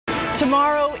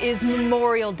Tomorrow is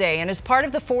Memorial Day, and as part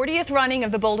of the 40th running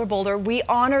of the Boulder Boulder, we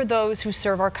honor those who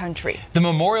serve our country. The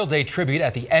Memorial Day tribute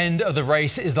at the end of the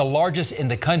race is the largest in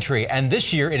the country, and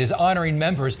this year it is honoring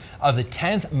members of the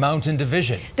 10th Mountain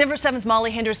Division. Denver 7's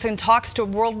Molly Henderson talks to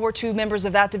World War II members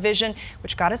of that division,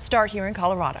 which got its start here in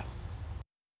Colorado.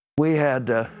 We had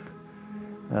the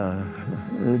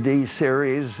D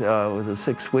series was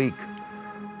a 6-week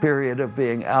period of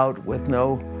being out with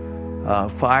no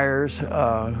fires,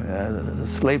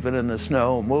 sleeping in the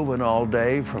snow, moving all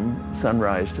day from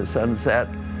sunrise to sunset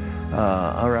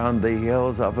around the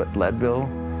hills up at Leadville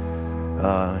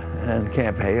and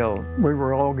Camp Hale. We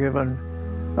were all given,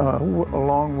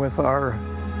 along with our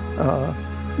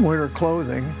winter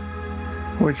clothing,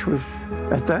 which was,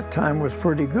 at that time, was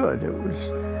pretty good. It was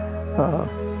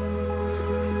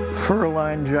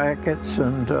fur-lined jackets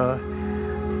and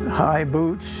high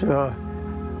boots,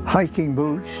 hiking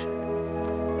boots.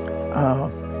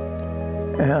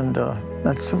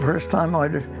 That's the first time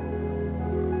I'd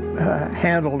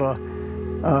handled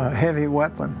a heavy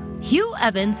weapon. Hugh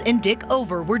Evans and Dick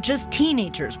Over were just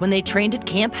teenagers when they trained at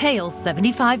Camp Hale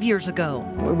 75 years ago.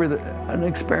 We were an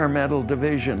experimental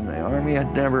division. The Army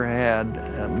had never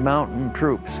had mountain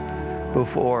troops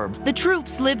before. The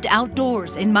troops lived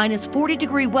outdoors in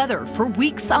 -40-degree weather for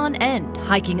weeks on end,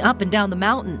 hiking up and down the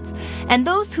mountains. And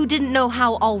those who didn't know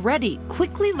how already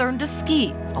quickly learned to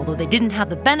ski, although they didn't have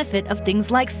the benefit of things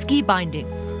like ski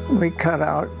bindings. We cut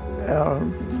out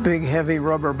big heavy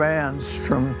rubber bands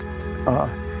from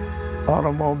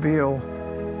automobile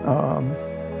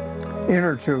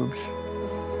inner tubes,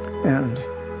 and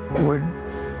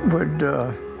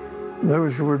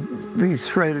those would be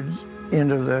threaded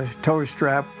into the toe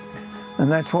strap, and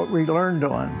that's what we learned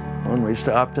on. When we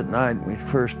stopped at night, we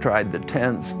first tried the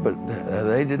tents, but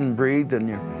they didn't breathe, and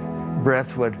your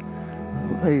breath would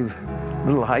leave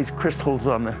little ice crystals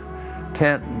on the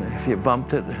tent, and if you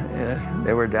bumped it,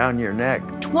 they were down your neck.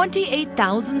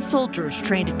 28,000 soldiers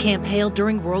trained at Camp Hale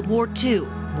during World War II.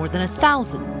 More than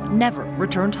 1,000 never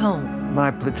returned home.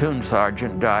 My platoon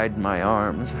sergeant died in my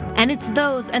arms. And it's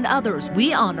those and others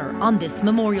we honor on this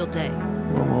Memorial Day.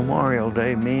 Well, Memorial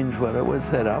Day means what it was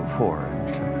set up for.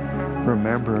 To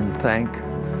remember and thank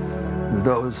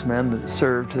those men that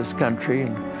served this country,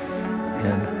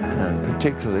 and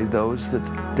particularly those that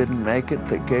didn't make it,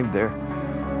 that gave their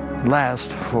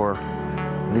last for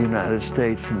the United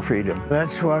States and freedom.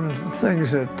 That's one of the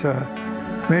things that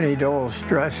Minnie Dole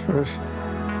stressed was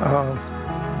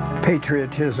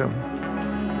patriotism.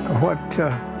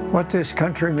 What this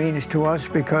country means to us,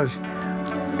 because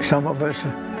some of us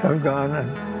have gone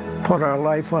and put our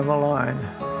life on the line,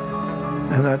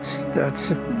 and that's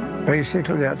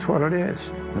basically what it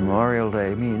is. Memorial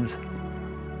Day means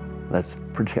let's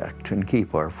protect and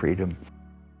keep our freedom.